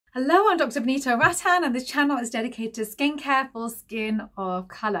Hello, I'm Dr. Vanita Rattan and this channel is dedicated to skincare for skin of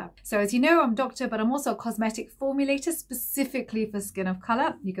colour. So as you know, I'm a doctor, but I'm also a cosmetic formulator specifically for skin of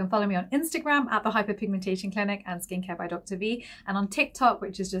colour. You can follow me on Instagram at the Hyperpigmentation Clinic and Skincare by Dr. V, and on TikTok,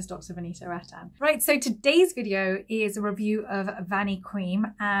 which is just Dr. Vanita Rattan. Right, so today's video is a review of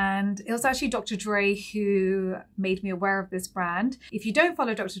Vanicream, and it was actually Dr. Dre who made me aware of this brand. If you don't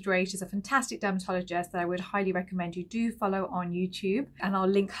follow Dr. Dre, she's a fantastic dermatologist that I would highly recommend you do follow on YouTube, and I'll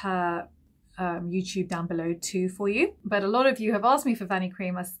link her YouTube down below too for you. But a lot of you have asked me for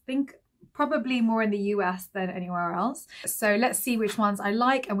Vanicream, I think probably more in the US than anywhere else. So let's see which ones I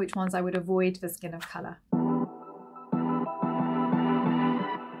like and which ones I would avoid for skin of colour.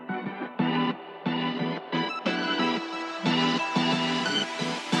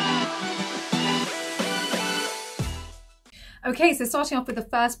 Okay, so starting off with the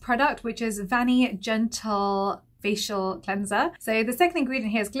first product, which is Vani Gentle Facial Cleanser. So the second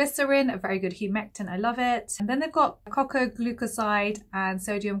ingredient here is glycerin, a very good humectant, I love it. And then they've got cocoa glucoside and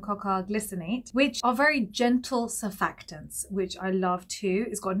sodium cocoa glycinate, which are very gentle surfactants, which I love too.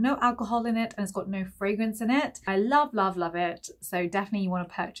 It's got no alcohol in it and it's got no fragrance in it. I love, love, love it. So definitely you want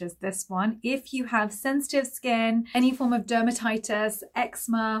to purchase this one. If you have sensitive skin, any form of dermatitis,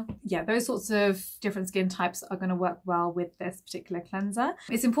 eczema, yeah, those sorts of different skin types are going to work well with this particular cleanser.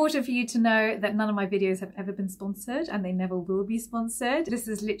 It's important for you to know that none of my videos have ever been sponsored and they never will be sponsored. This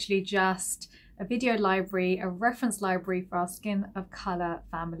is literally just a video library, a reference library for our skin of colour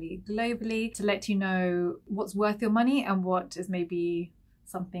family globally to let you know what's worth your money and what is maybe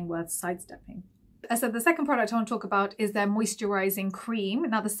something worth sidestepping. So the second product I want to talk about is their moisturizing cream.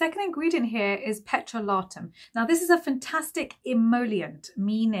 Now the second ingredient here is petrolatum. Now this is a fantastic emollient,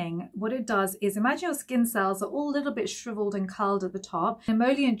 meaning what it does is, imagine your skin cells are all a little bit shriveled and curled at the top.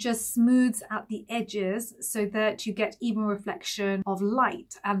 Emollient just smooths out the edges so that you get even reflection of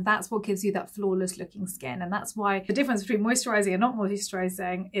light, and that's what gives you that flawless looking skin. And that's why the difference between moisturizing and not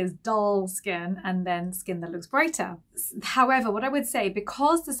moisturizing is dull skin and then skin that looks brighter. However, what I would say,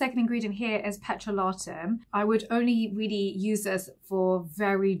 because the second ingredient here is petrolatum, I would only really use this for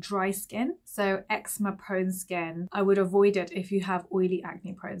very dry skin. So eczema prone skin, I would avoid it if you have oily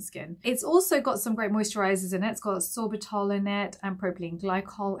acne prone skin. It's also got some great moisturizers in it. It's got sorbitol in it and propylene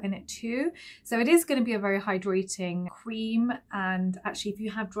glycol in it too. So it is going to be a very hydrating cream. And actually, if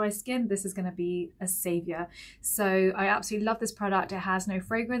you have dry skin, this is going to be a savior. So I absolutely love this product. It has no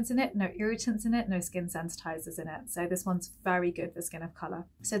fragrance in it, no irritants in it, no skin sensitizers in it. So this one's very good for skin of color.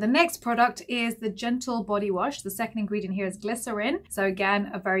 So the next product is the Gentle Body Wash. The second ingredient here is glycerin. So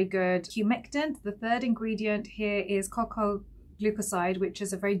again, a very good humectant. The third ingredient here is cocoa glucoside, which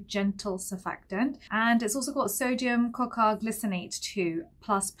is a very gentle surfactant. And it's also got sodium cocoa glycinate too,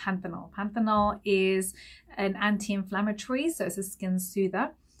 plus panthenol. Panthenol is an anti-inflammatory, so it's a skin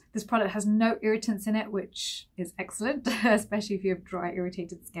soother. This product has no irritants in it, which is excellent, especially if you have dry,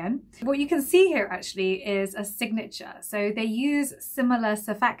 irritated skin. What you can see here actually is a signature. So they use similar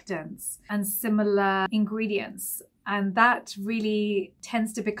surfactants and similar ingredients, and that really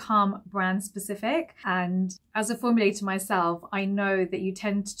tends to become brand specific. And as a formulator myself, I know that you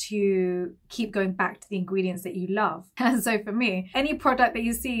tend to keep going back to the ingredients that you love. And so for me, any product that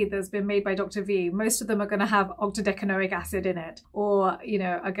you see that's been made by Dr. V, most of them are going to have octadecanoic acid in it, or, you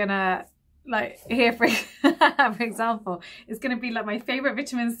know, are going to, like here for example, it's going to be like my favorite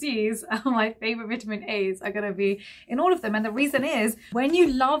vitamin C's and my favorite vitamin A's are going to be in all of them. And the reason is, when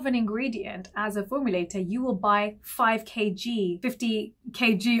you love an ingredient as a formulator, you will buy 5 kg, 50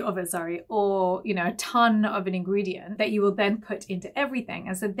 kg of it, sorry, or, you know, a ton of an ingredient that you will then put into everything.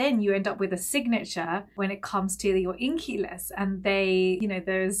 And so then you end up with a signature when it comes to your INCI list, and they, you know,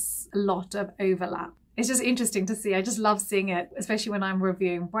 there's a lot of overlap. It's just interesting to see. I just love seeing it, especially when I'm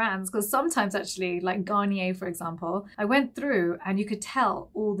reviewing brands, because sometimes actually, like Garnier, for example, I went through and you could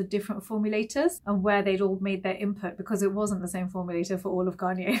tell all the different formulators and where they'd all made their input, because it wasn't the same formulator for all of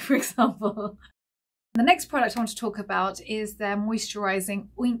Garnier, for example. The next product I want to talk about is their moisturizing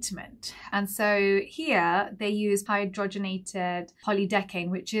ointment. And so here they use hydrogenated polydecane,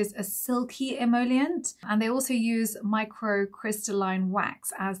 which is a silky emollient. And they also use microcrystalline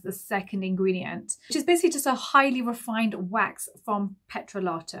wax as the second ingredient, which is basically just a highly refined wax from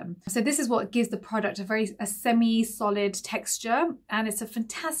petrolatum. So this is what gives the product a semi-solid texture. And it's a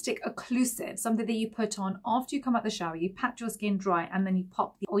fantastic occlusive, something that you put on after you come out the shower. You pat your skin dry and then you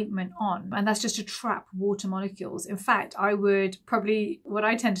pop the ointment on. And that's just to trap water molecules. In fact, I would probably, what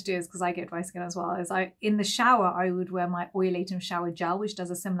I tend to do is, because I get dry skin as well, is in the shower, I would wear my Oilatum shower gel, which does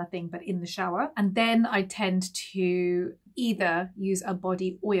a similar thing, but in the shower. And then I tend to either use a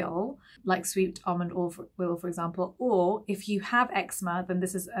body oil like sweet almond oil, for example, or if you have eczema, then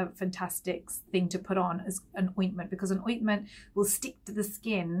this is a fantastic thing to put on as an ointment, because an ointment will stick to the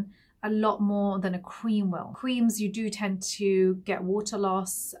skin a lot more than a cream will. Creams, you do tend to get water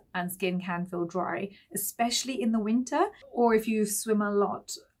loss and skin can feel dry, especially in the winter, or if you swim a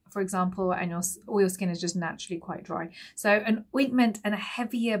lot, for example, and your skin is just naturally quite dry. So an ointment and a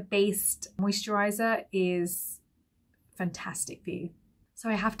heavier based moisturizer is fantastic for you. So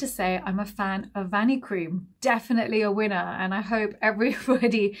I have to say, I'm a fan of Vanicream. Definitely a winner. And I hope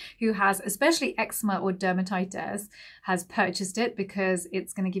everybody who has, especially eczema or dermatitis, has purchased it, because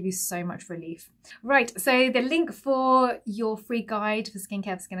it's going to give you so much relief. Right, so the link for your free guide for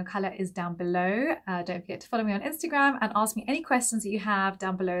skincare for skin of colour is down below. Don't forget to follow me on Instagram and ask me any questions that you have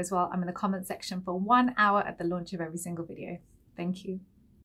down below as well. I'm in the comment section for 1 hour at the launch of every single video. Thank you.